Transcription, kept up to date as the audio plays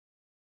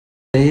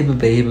Baby,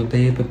 baby,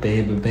 baby,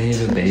 baby,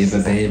 baby,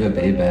 baby, baby,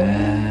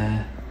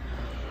 baby.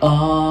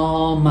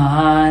 All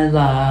my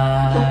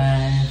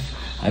life,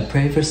 I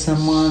pray for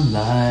someone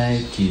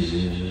like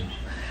you.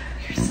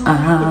 And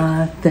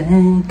I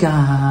thank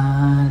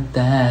God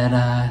that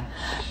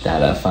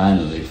I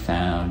finally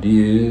found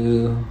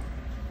you.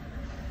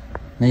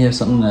 Now you have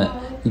something that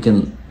you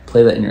can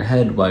play that in your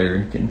head while you're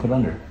getting put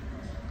under.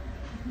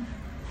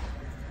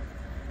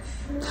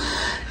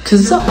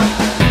 'Cause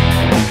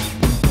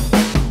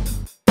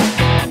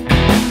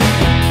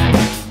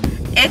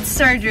it's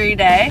surgery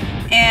day,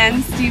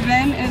 and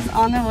Steven is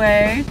on the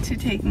way to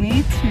take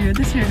me to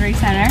the surgery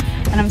center,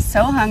 and I'm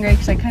so hungry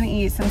because I couldn't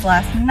eat since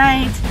last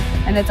night,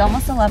 and it's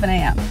almost 11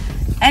 a.m.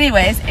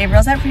 Anyways,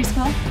 April's at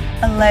preschool,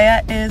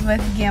 Alea is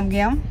with Gam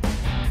Gam,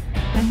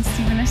 and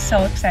Steven is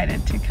so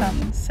excited to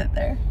come sit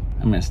there.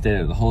 I'm gonna stay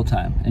there the whole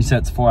time. And you said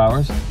it's 4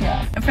 hours?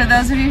 Yeah. For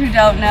those of you who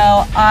don't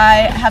know,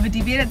 I have a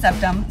deviated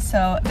septum,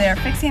 so they're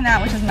fixing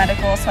that, which is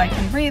medical, so I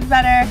can breathe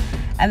better.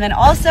 And then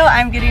also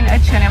I'm getting a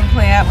chin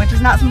implant, which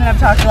is not something I've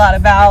talked a lot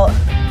about,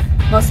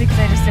 mostly because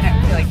I just didn't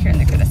feel like hearing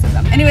the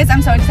criticism. Anyways,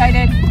 I'm so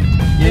excited.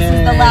 Yay. This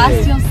is the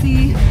last you'll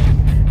see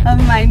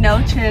of my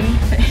no chin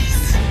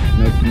face.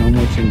 No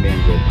more chin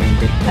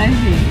bandage. I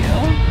hate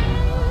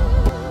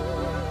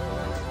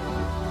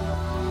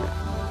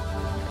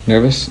you.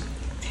 Nervous?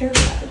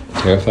 Terrified.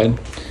 Terrified?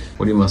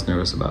 What are you most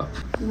nervous about?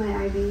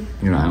 My IV.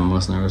 You know what I'm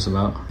most nervous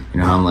about? You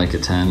know how I'm like a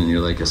 10 and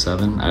you're like a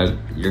 7?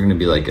 You're gonna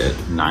be like a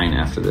 9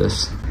 after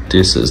this.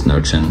 Deuces, no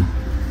chin.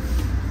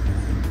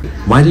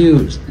 Why do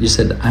you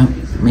said,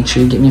 make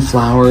sure you get me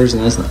flowers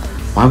and this.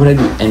 Why would I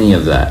do any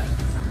of that?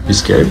 You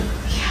scared?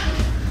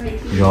 Yeah.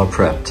 You're all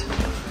prepped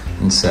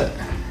and set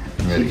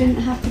and ready. You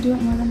didn't have to do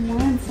it more than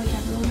once like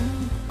everyone.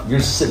 You're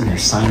just sitting here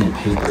signing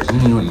papers. You don't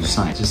even know what you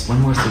signed. Just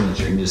one more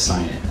signature and you just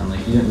sign it. I'm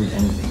like, you didn't read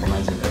anything. It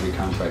reminds me of every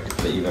contract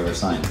that you've ever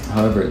signed.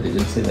 However, they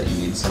did say that you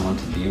need someone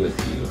to be with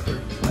you for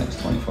the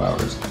next 24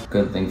 hours.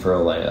 Good thing for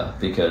Alea,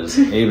 because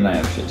Abe and I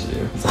have shit to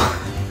do.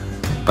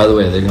 By the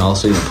way, they're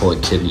also gonna pull a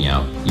kidney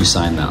out. You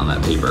signed that on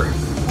that paper.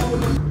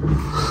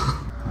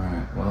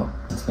 Alright, well,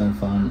 it's been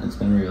fun. It's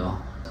been real.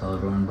 Tell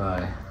everyone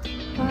bye.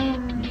 Bye.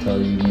 Until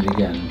you meet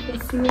again.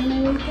 See you when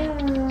I wake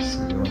up. See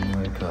you when you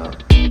wake up.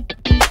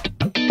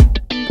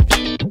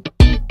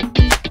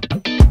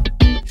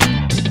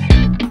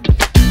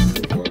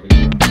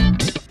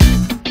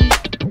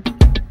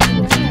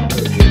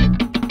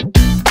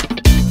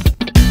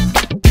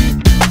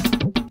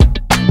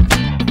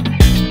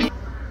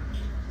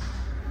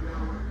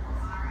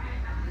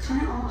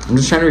 I'm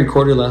just trying to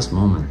record your last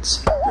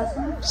moments.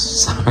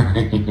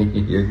 Sorry,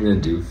 you're gonna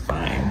do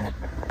fine.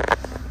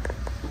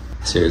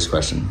 Serious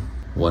question.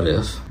 What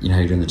if, you know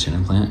how you're doing the chin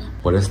implant?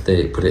 What if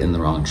they put it in the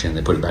wrong chin?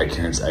 They put it back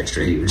here and it's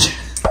extra huge.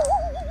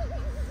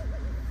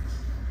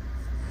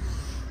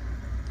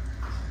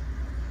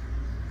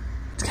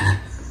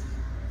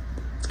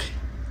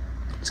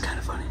 It's kind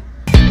of funny.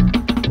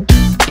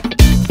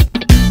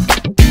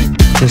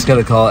 Just got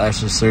a call.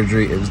 Ashley's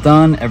surgery is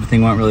done.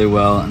 Everything went really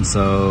well, and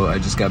so I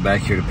just got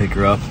back here to pick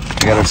her up.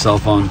 I got her cell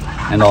phone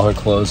and all her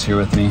clothes here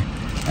with me,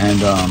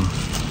 and I'm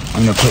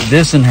gonna put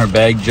this in her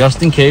bag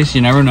just in case.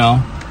 You never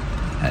know.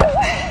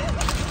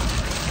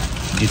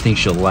 Do you think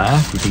she'll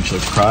laugh? Do you think she'll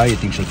cry? You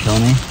think she'll kill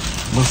me?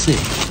 We'll see.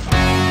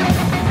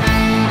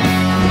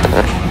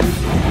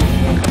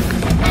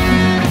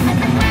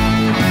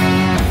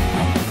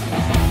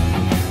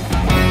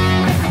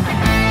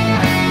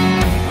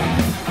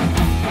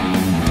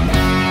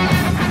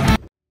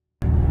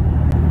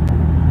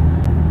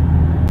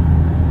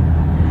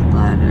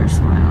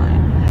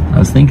 I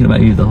was thinking about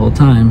you the whole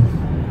time.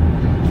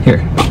 Here,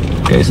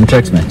 get some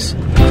Chex Mix.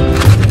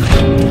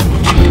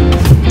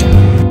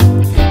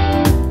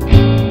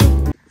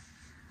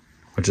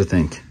 What'd you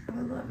think? I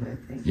love it.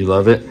 You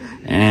love it?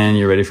 And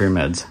you're ready for your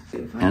meds.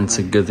 And it's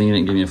a good thing you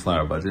didn't give me a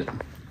flower budget.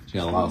 You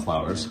got a lot of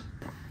flowers.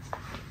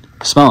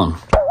 Smell them.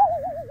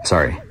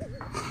 Sorry.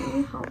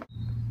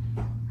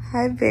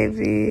 Hi,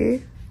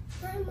 baby.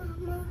 Hi,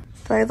 Mama.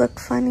 Do I look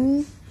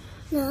funny?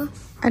 No.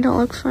 I don't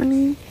look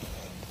funny.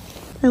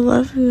 I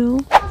love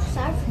you.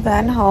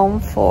 Been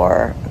home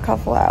for a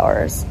couple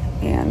hours,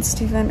 and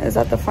Steven is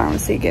at the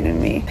pharmacy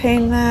getting me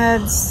pain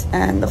meds,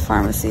 and the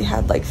pharmacy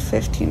had like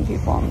 15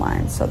 people in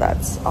line, so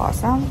that's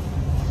awesome.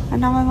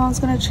 And now my mom's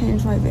gonna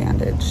change my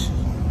bandage.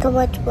 Look how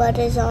much blood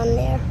is on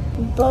there.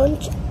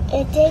 Bones,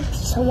 it did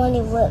someone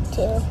you look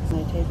to. Can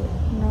I take it?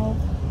 No.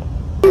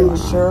 You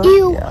sure?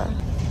 Ew. Yeah.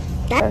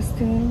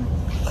 Disgusting.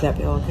 Is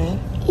that okay?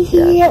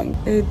 Yeah.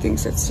 It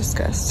thinks it's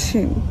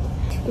disgusting.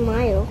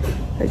 Smile.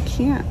 I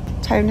can't.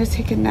 Time to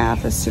take a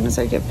nap as soon as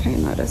I get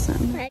pain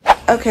medicine.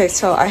 Okay,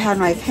 so I had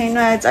my pain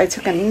meds, I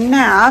took a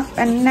nap,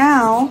 and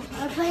now...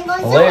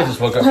 Alea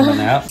just woke up from a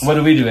nap. What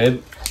did we do,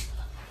 Abe?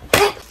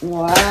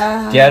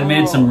 Wow. Dad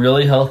made some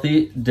really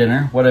healthy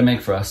dinner. What did I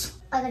make for us?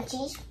 I got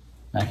cheese.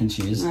 Mac and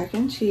cheese. Mac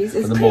and cheese.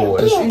 It's For the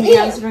boys. And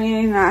Dan's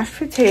bringing me mashed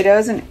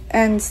potatoes,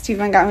 and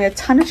Steven got me a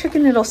ton of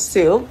chicken noodle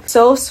soup.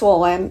 So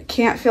swollen.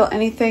 Can't feel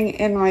anything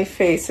in my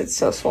face. It's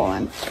so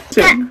swollen.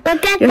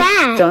 Look at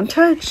that. Don't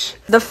touch.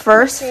 The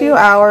first few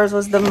hours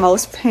was the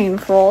most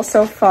painful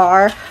so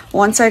far.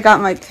 Once I got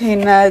my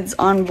pain meds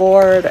on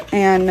board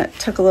and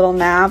took a little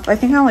nap. I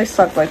think I only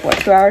slept like, what,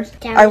 2 hours?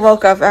 I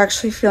woke up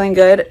actually feeling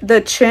good.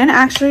 The chin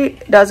actually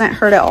doesn't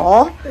hurt at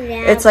all.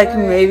 Yeah, it's like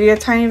maybe a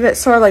tiny bit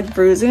sore, like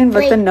bruising,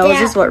 but the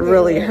nose is what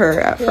really hurt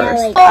at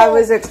first. I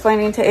was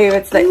explaining to Abe,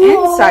 it's the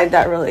inside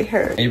that really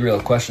hurt. Gabriel,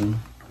 question.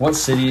 What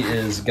city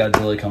is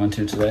Godzilla coming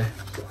to today?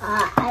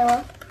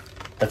 Iowa.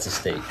 That's a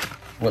state.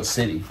 What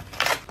city?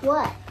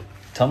 What?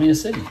 Tell me a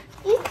city.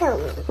 You tell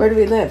me. Where do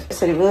we live?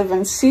 We live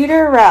in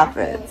Cedar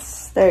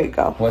Rapids. There you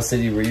go. What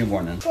city were you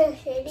born in? Sioux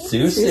City.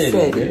 Sioux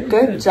City. Very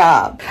Good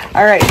job.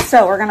 All right,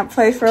 so we're gonna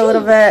play for a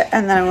little bit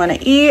and then I'm gonna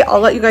eat. I'll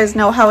let you guys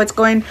know how it's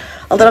going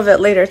a little bit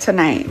later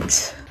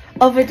tonight.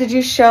 Oh, but did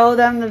you show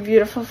them the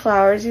beautiful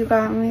flowers you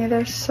got me?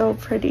 They're so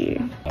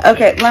pretty.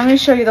 Okay, let me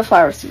show you the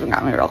flowers Steven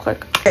got me real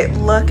quick. Okay,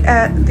 look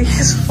at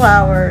these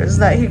flowers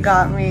that he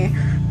got me.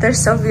 They're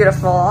so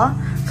beautiful.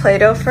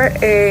 Play-Doh for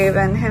Abe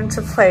and him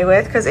to play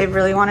with because Abe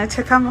really wanted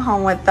to come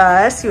home with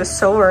us. He was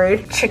so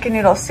worried. Chicken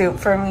noodle soup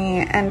for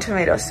me and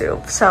tomato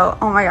soup. So,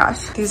 oh my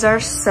gosh, these are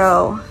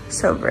so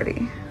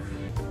pretty.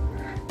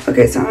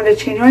 Okay, so I'm gonna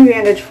change my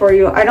bandage for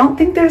you. I don't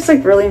think there's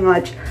like really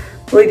much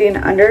bleeding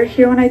under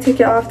here when I take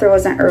it off. There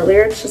wasn't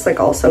earlier. It's just like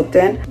all soaked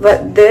in.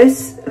 But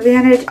this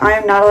bandage, I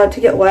am not allowed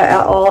to get wet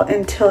at all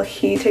until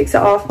he takes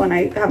it off when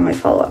I have my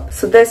follow-up.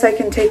 So this I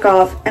can take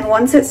off, and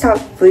once it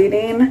stops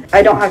bleeding,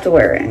 I don't have to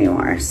wear it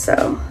anymore.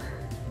 So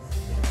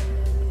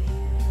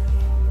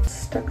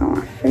stuck on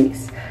my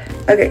face.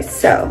 Okay,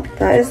 so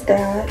that is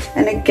that.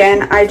 And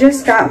again, I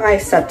just got my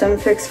septum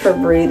fixed for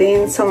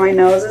breathing, so my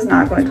nose is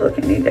not going to look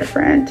any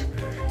different.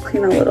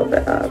 Clean a little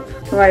bit up.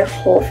 My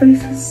whole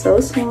face is so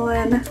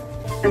swollen.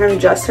 And I'm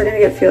just starting to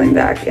get feeling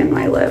back in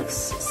my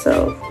lips.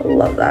 So I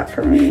love that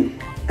for me.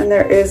 And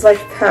there is like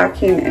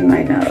packing in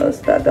my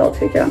nose that they'll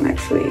take out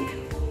next week.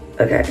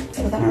 Okay,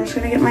 so then I'm just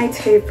gonna get my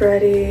tape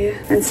ready.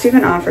 And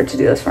Steven offered to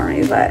do this for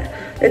me, but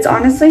it's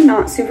honestly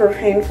not super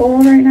painful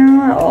right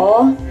now at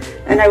all.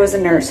 And I was a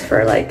nurse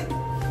for like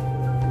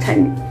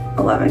 10,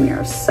 11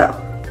 years. So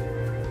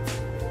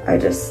I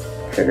just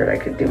figured I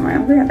could do my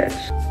own bandage.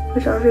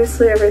 Which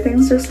obviously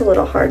everything's just a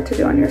little hard to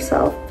do on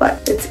yourself,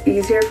 but it's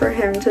easier for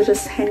him to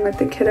just hang with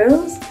the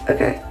kiddos.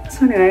 Okay,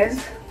 so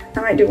anyways, I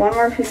might do one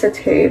more piece of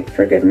tape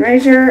for good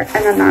measure,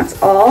 and then that's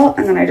all.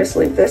 And then I just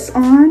leave this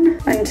on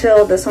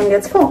until this one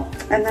gets full.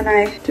 And then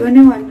I do a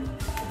new one.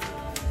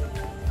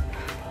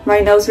 My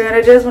nose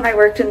bandages when I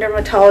worked in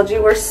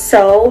dermatology were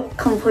so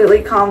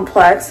completely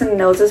complex, and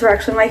noses were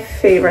actually my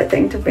favorite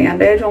thing to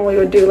bandage when we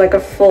would do like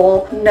a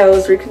full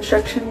nose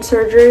reconstruction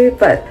surgery,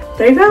 but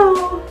there you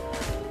go.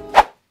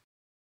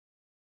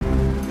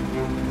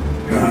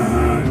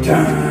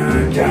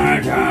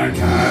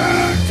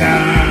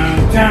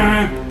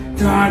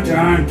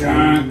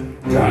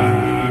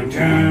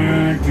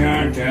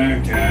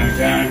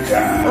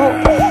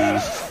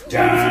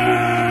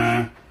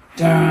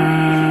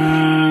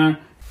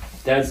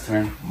 Dad's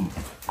turn.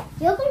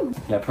 You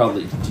Yeah,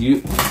 probably. Do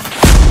you?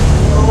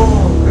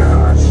 Oh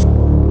gosh.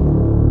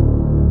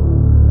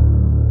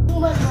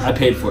 I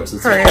paid for it, so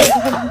it's Hurry okay.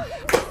 up.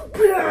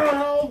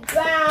 Brown,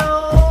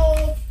 brown,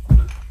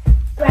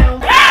 brown,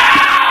 brown,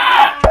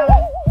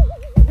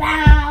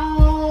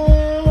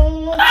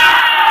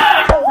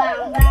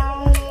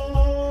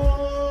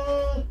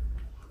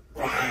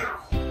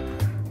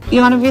 You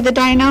want to be the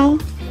dino?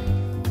 Do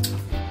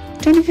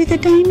you want to be the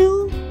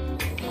dino?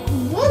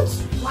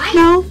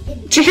 No?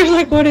 You're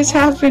like, what is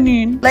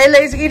happening?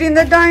 Laylay's eating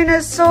the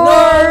dinosaur.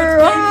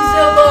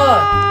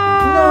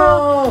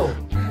 No!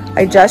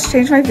 I just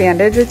changed my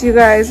bandage with you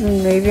guys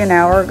maybe an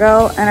hour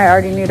ago, and I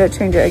already need to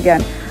change it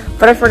again.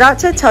 But I forgot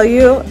to tell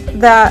you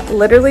that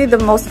literally the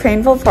most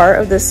painful part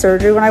of this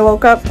surgery when I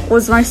woke up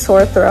was my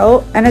sore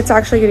throat, and it's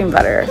actually getting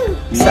better.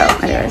 So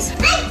anyways.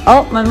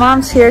 Oh, my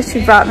mom's here.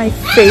 She brought my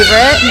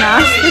favorite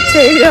mashed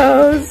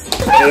potatoes.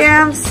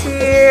 Yam's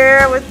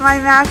here with my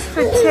mashed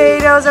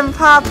potatoes and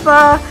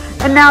Papa.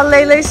 And now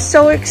Laylay's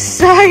so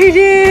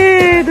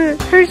excited.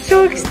 Her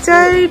so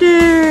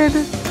excited.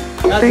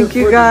 Thank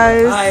you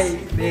guys. Hi,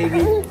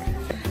 baby.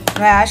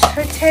 Mashed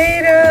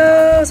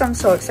potatoes. I'm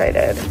so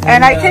excited.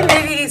 And I can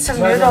maybe eat some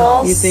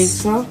noodles. You think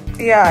so?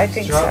 Yeah, I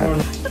think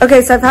so.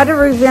 Okay, so I've had to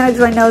re-bandage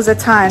my nose a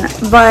ton,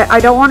 but I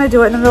don't want to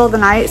do it in the middle of the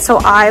night,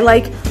 so I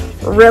like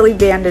really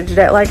bandaged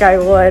it like I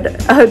would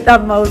a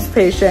Mohs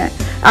patient.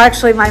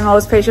 Actually, my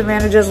Mohs patient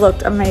bandages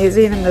looked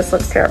amazing, and this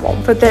looks terrible.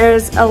 But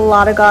there's a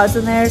lot of gauze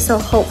in there, so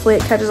hopefully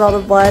it catches all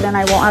the blood and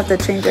I won't have to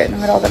change it in the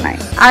middle of the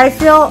night. I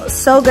feel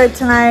so good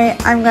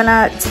tonight. I'm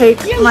gonna take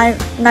my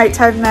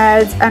nighttime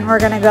meds and we're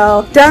gonna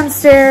go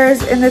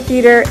downstairs in the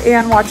theater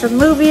and watch a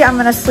movie. I'm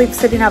gonna sleep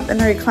sitting up in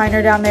the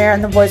recliner down there,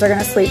 and the boys are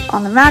gonna sleep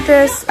on the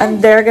mattress,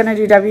 and they're gonna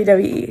do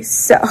WWE.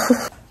 So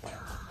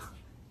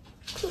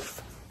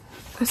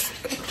that's a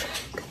good trick.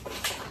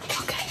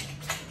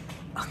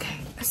 Okay.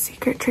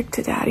 Secret trick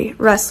to daddy.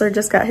 Wrestler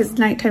just got his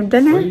nighttime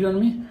dinner. What are you doing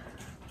to me?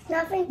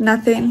 Nothing.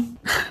 Nothing.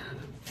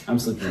 I'm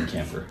sleeping in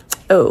camper.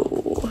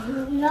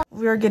 Oh. No.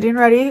 We are getting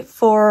ready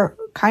for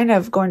kind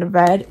of going to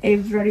bed.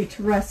 Abe's ready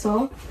to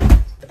wrestle.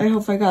 I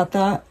hope I got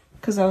that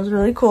because that was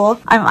really cool.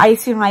 I'm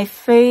icing my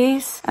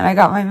face and I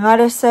got my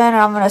medicine and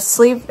I'm gonna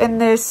sleep in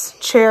this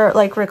chair. It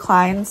like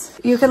reclines.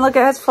 You can look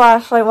at his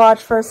flashlight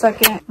watch for a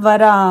second,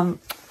 but I'll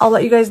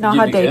let you guys know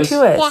how day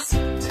 2 is.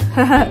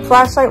 Yeah.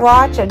 Flashlight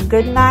watch and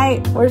good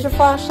night. Where's your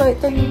flashlight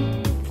thingy?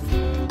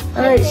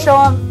 All right, show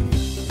him.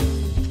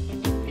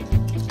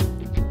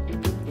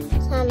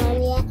 It's not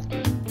on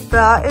yet.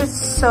 That is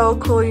so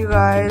cool, you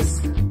guys.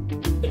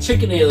 A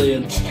chicken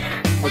alien.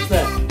 What's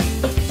that?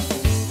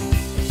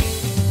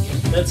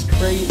 That's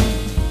crazy.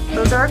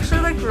 Those are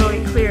actually like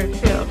really clear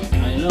too.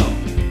 I know.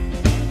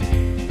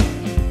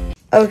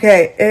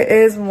 Okay, it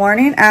is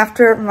morning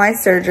after my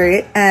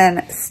surgery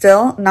and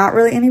still not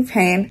really any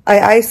pain. I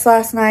iced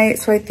last night,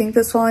 so I think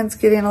the swelling's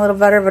getting a little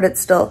better, but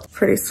it's still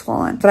pretty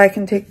swollen. But I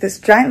can take this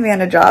giant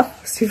bandage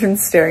off.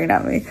 Steven's staring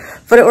at me.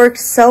 But it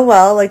works so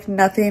well, like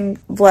nothing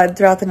bled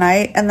throughout the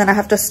night. And then I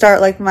have to start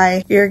like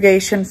my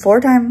irrigation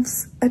 4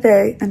 times a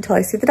day until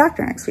I see the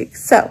doctor next week.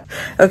 So,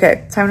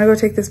 okay, time to go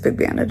take this big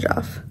bandage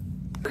off.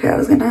 Okay, I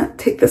was gonna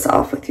take this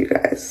off with you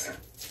guys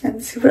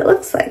and see what it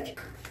looks like.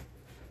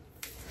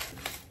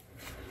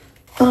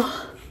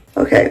 Oh,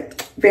 okay,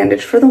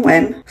 bandage for the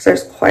win, because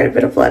there's quite a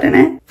bit of blood in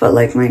it, but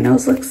like my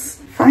nose looks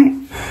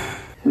fine.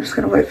 I'm just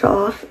gonna wipe it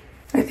off.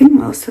 I think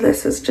most of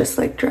this is just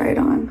like dried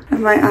on.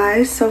 And my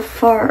eyes so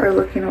far are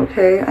looking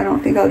okay. I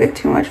don't think I'll get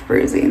too much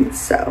bruising,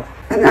 so.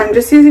 And I'm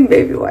just using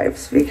baby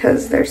wipes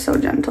because they're so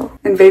gentle.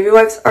 And baby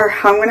wipes are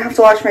how I'm gonna have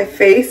to wash my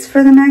face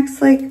for the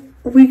next like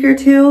week or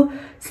 2,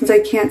 since I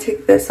can't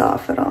take this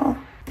off at all.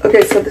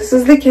 Okay, so this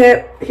is the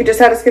kit. He just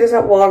had us get us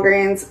at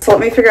Walgreens. So let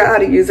me figure out how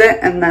to use it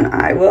and then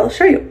I will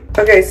show you.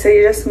 Okay, so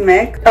you just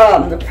mix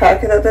the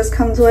packet that this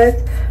comes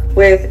with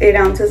 8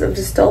 ounces of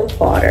distilled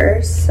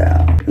water. So,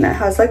 and it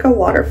has like a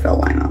water fill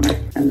line on it.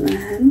 And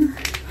then,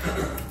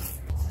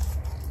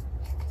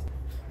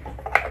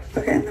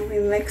 okay, and then we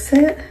mix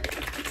it.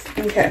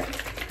 Okay,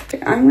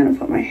 I'm gonna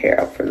put my hair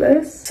up for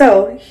this.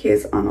 So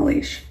he's on a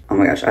leash. Oh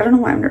my gosh, I don't know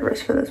why I'm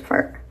nervous for this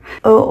part.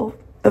 Oh,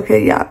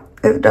 okay, yeah,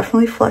 it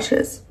definitely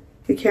flushes.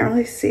 You can't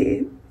really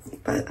see,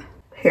 but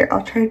here,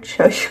 I'll try to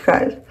show you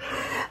guys.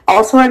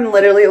 Also, I'm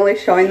literally only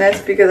showing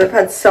this because I've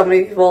had so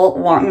many people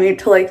want me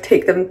to like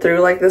take them through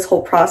like this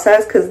whole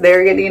process because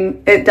they're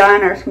getting it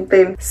done or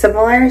something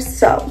similar.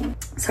 So,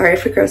 sorry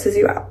if it grosses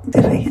you out.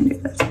 If I can do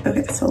this.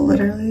 Okay, so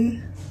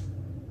literally,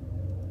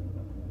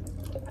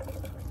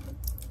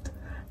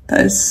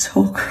 that is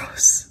so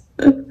gross.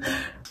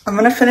 I'm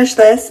gonna finish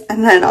this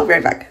and then I'll be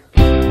right back.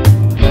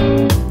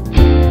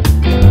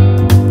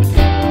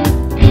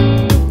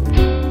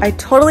 I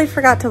totally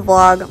forgot to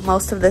vlog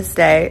most of this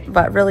day,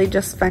 but really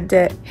just spent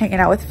it hanging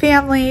out with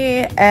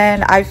family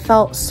and I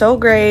felt so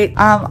great.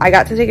 I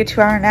got to take a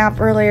 2-hour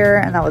nap earlier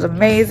and that was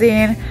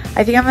amazing.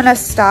 I think I'm gonna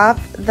stop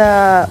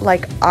the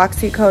like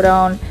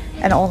oxycodone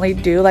and only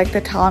do like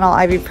the Tylenol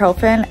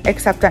ibuprofen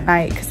except at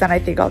night because then I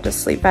think I'll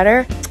just sleep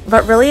better.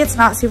 But really it's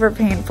not super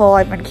painful.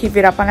 I've been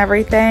keeping up on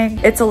everything.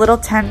 It's a little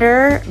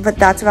tender, but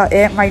that's about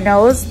it. My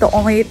nose, the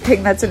only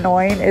thing that's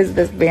annoying is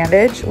this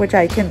bandage, which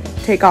I can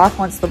take off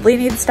once the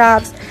bleeding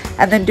stops,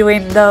 and then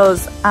doing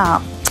those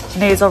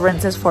nasal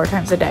rinses 4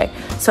 times a day.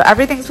 So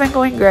everything's been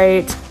going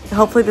great.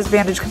 Hopefully this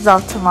bandage comes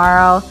off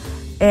tomorrow.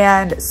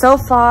 And so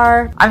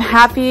far I'm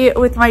happy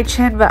with my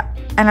chin,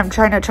 and I'm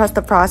trying to trust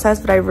the process,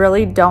 but I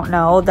really don't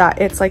know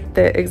that it's like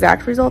the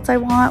exact results I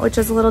want, which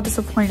is a little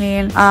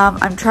disappointing.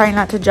 I'm trying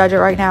not to judge it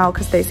right now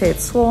because they say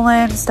it's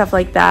swollen, stuff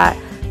like that.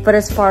 But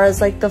as far as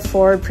like the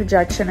forward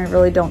projection, I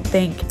really don't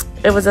think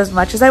it was as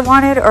much as I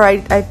wanted, or I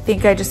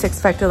think I just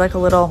expected like a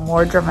little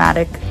more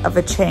dramatic of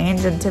a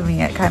change, and to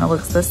me it kind of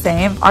looks the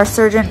same. Our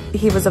surgeon,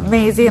 he was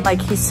amazing,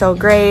 like he's so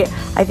great.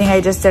 I think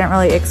I just didn't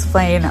really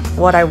explain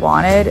what I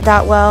wanted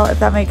that well, if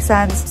that makes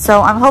sense.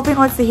 So I'm hoping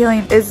once the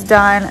healing is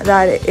done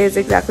that it is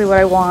exactly what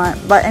I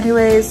want. But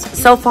anyways,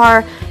 so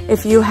far,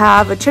 if you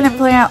have a chin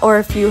implant or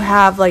if you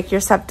have like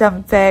your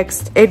septum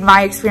fixed, in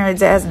my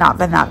experience, it has not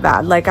been that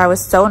bad. Like I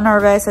was so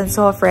nervous and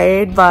so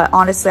afraid, but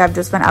honestly, I've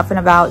just been up and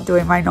about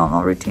doing my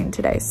normal routine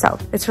today. So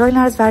it's really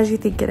not as bad as you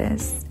think it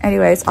is.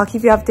 Anyways, I'll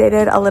keep you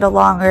updated a little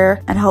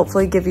longer and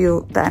hopefully give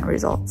you the end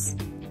results.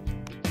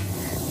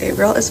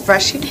 Gabriel is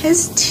brushing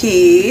his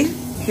teeth.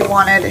 He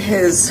wanted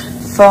his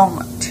foam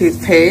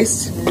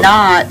toothpaste,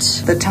 not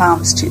the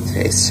Tom's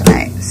toothpaste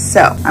tonight.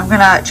 So I'm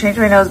gonna change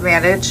my nose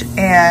bandage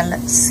and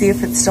see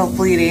if it's still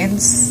bleeding.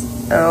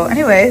 So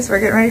anyways, we're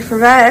getting ready for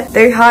bed.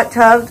 They hot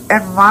tubbed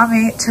and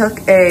mommy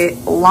took a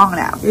long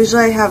nap.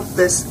 Usually I have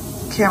this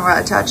camera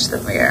attached to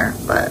the mirror,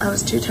 but I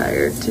was too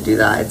tired to do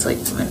that. It's like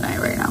midnight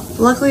right now.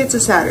 Luckily it's a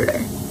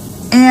Saturday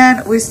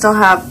and we still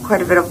have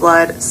quite a bit of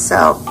blood.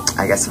 So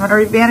I guess I'm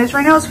gonna rebandage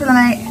my nose for the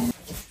night.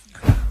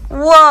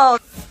 Whoa,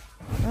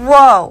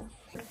 whoa.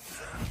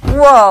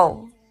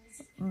 Whoa,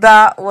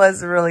 that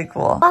was really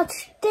cool.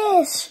 Watch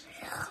this.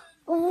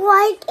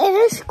 Like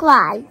and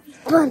subscribe,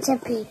 bunch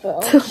of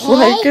people.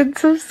 Like and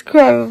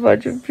subscribe, a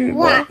bunch of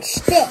people. Watch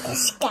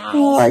this, guys.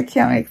 Oh, I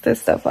can't make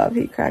this stuff up.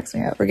 He cracks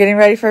me up. We're getting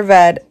ready for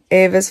bed.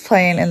 Ave is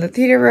playing in the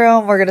theater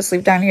room. We're going to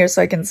sleep down here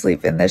so I can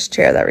sleep in this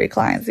chair that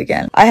reclines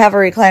again. I have a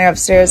recliner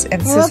upstairs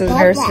in Sis's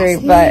nursery,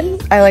 but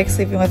I like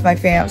sleeping with my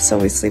fam, so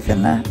we sleep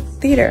in the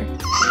theater.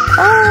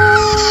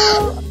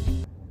 Oh!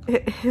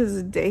 It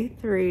is day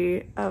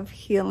 3 of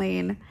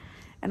healing,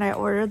 and I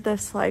ordered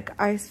this like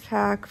ice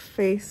pack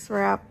face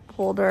wrap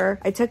holder.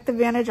 I took the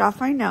bandage off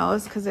my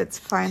nose because it's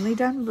finally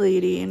done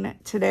bleeding.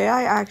 Today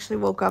I actually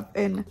woke up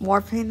in more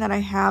pain than I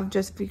have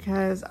just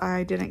because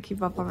I didn't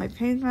keep up on my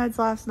pain meds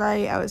last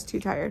night. I was too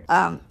tired.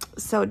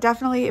 So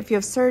definitely if you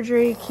have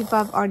surgery, keep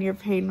up on your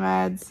pain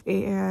meds.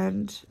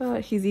 And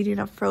he's eating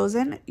a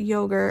frozen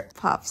yogurt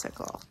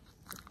popsicle.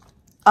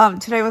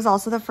 Today was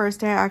also the first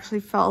day I actually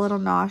felt a little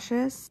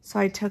nauseous, so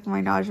I took my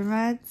nausea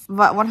meds.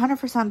 But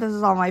 100% this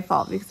is all my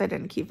fault because I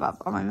didn't keep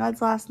up on my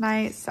meds last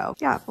night. So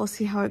yeah, we'll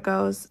see how it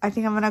goes. I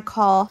think I'm gonna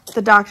call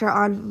the doctor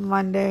on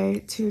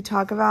Monday to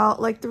talk about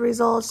like the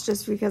results,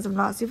 just because I'm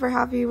not super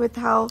happy with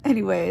how.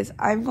 Anyways,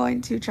 I'm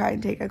going to try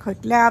and take a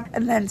quick nap,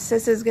 and then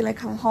Sis is gonna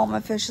come home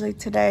officially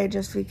today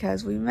just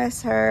because we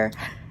miss her,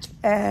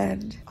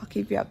 and I'll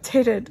keep you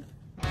updated.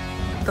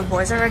 The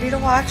boys are ready to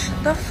watch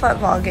the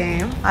football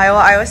game.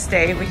 Iowa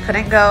State. We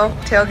couldn't go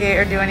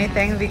tailgate or do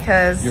anything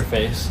because Your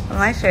face. of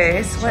my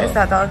face. What is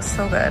that? That looks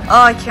so good.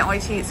 Oh, I can't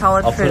wait to eat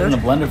solid I'll food. put it in the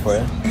blender for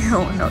you.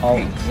 Ew, no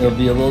thank you. It'll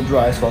be a little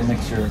dry, so I'll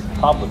mix your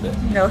pop with it.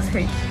 No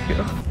thank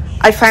you.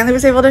 I finally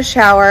was able to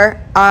shower.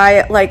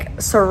 I like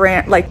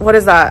saran, like what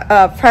is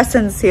that? Press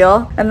and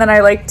seal. And then I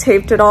like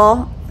taped it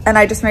all. And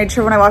I just made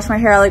sure when I wash my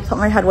hair, I like put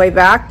my head way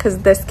back because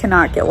this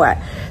cannot get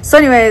wet. So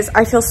anyways,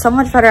 I feel so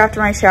much better after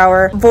my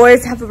shower.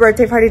 Boys have a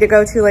birthday party to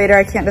go to later.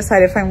 I can't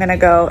decide if I'm gonna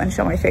go and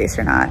show my face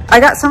or not.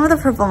 I got some of the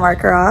purple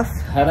marker off.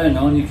 Had I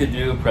known you could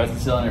do press and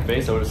seal on your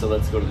face, I would have said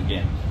let's go to the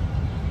game.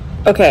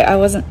 Okay, I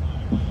wasn't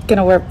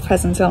gonna wear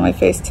press and seal on my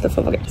face to the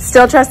football game.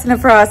 Still trusting the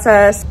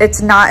process.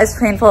 It's not as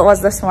painful as it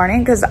was this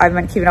morning because I've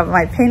been keeping up with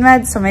my pain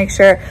meds. So make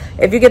sure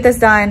if you get this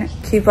done,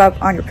 keep up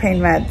on your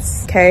pain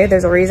meds, okay?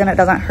 There's a reason it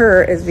doesn't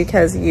hurt is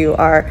because you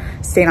are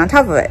staying on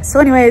top of it. So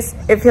anyways,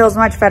 it feels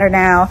much better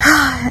now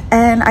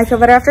and I feel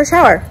better after a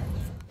shower.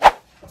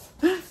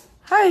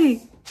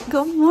 Hi,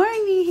 good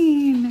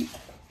morning.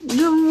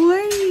 Good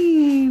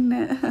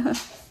morning.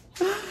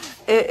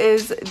 It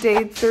is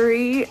day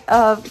 3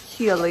 of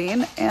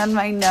healing and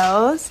my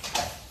nose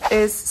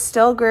is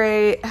still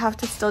great. Have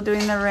to still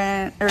doing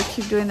the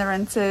keep doing the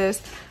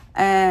rinses,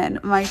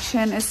 and my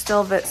chin is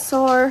still a bit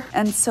sore,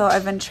 and so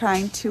I've been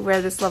trying to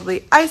wear this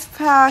lovely ice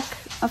pack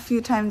a few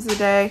times a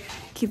day,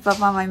 keep up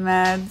on my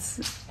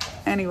meds.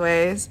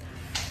 Anyways,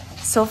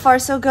 so far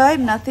so good,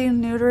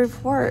 nothing new to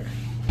report.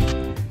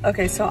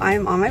 Okay, so I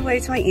am on my way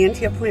to my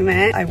ENT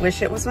appointment. I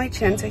wish it was my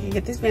chin so I could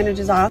get these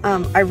bandages off.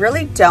 I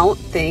really don't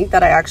think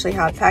that I actually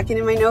have packing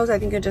in my nose. I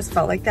think it just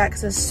felt like that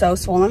because it's so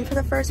swollen for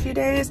the first few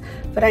days.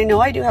 But I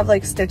know I do have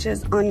like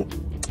stitches on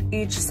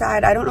each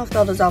side. I don't know if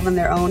they'll dissolve on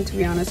their own, to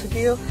be honest with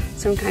you.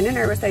 So I'm kind of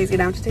nervous that he's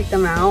gonna have to take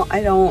them out.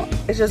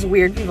 It's just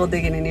weird people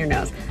digging in your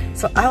nose.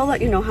 So I will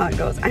let you know how it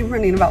goes. I'm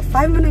running about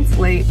 5 minutes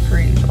late per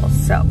usual,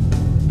 so.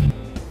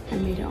 I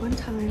made it on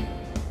time.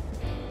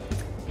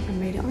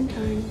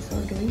 So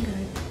we're doing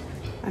good.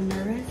 I'm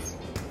nervous,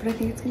 but I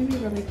think it's gonna be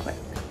really quick.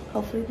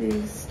 Hopefully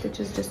these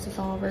stitches just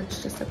dissolve or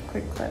it's just a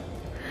quick clip.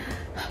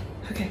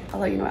 Okay, I'll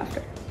let you know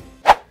after.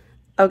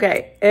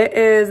 Okay, it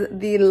is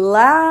the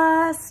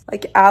last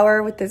like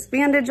hour with this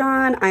bandage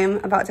on. I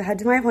am about to head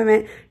to my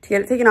appointment to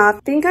get it taken off. I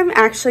think I'm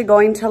actually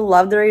going to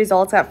love the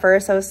results at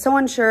first. I was so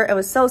unsure, it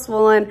was so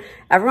swollen.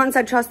 Everyone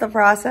said trust the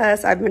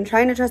process. I've been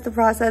trying to trust the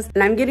process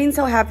and I'm getting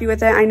so happy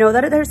with it. I know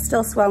that there's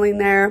still swelling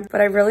there,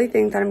 but I really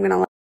think that I'm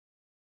gonna,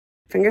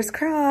 fingers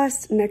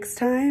crossed, next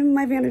time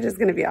my bandage is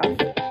gonna be off.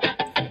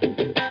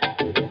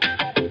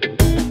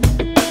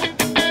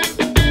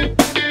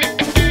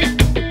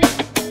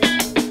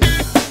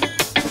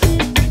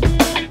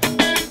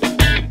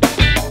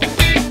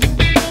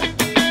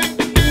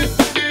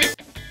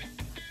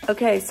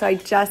 Okay, so I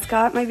just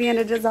got my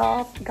bandages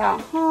off, got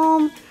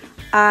home.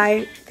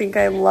 I think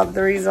I love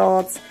the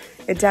results.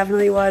 It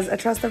definitely was a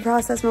trust the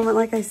process moment,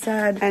 like I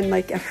said, and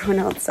like everyone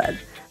else said.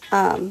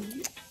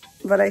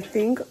 But I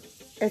think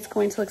it's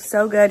going to look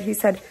so good. He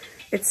said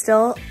it's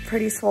still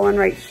pretty swollen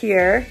right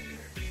here,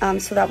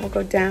 so that will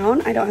go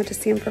down. I don't have to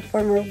see him for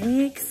 4 more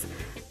weeks.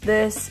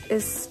 This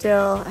is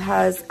still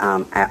has,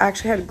 I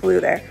actually had glue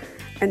there,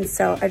 and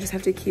so I just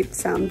have to keep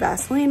some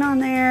Vaseline on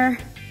there,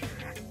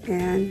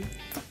 and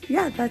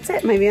yeah, that's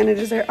it. My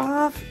bandages are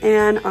off,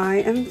 and I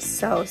am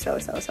so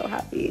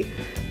happy.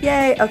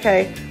 Yay,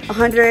 okay,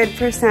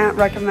 100%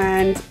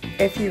 recommend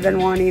if you've been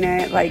wanting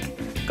it, like,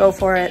 go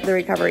for it. The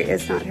recovery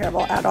is not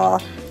terrible at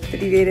all. The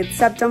deviated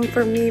septum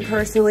for me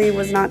personally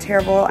was not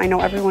terrible. I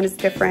know everyone is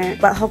different,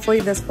 but hopefully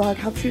this vlog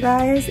helps you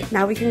guys.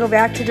 Now we can go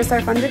back to just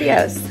our fun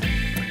videos.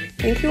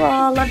 Thank you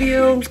all, love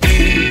you.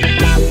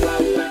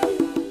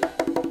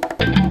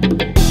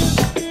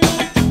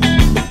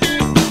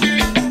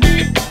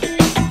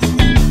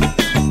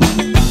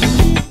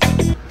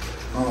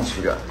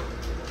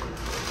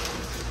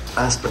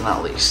 last but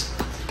not least.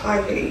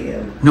 I hate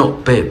you. No,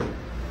 babe.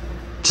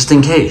 Just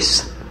in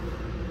case.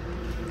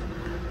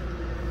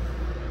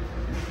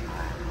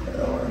 You're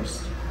the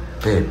worst.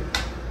 Babe.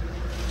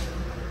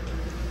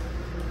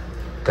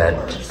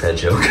 Bad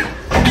joke.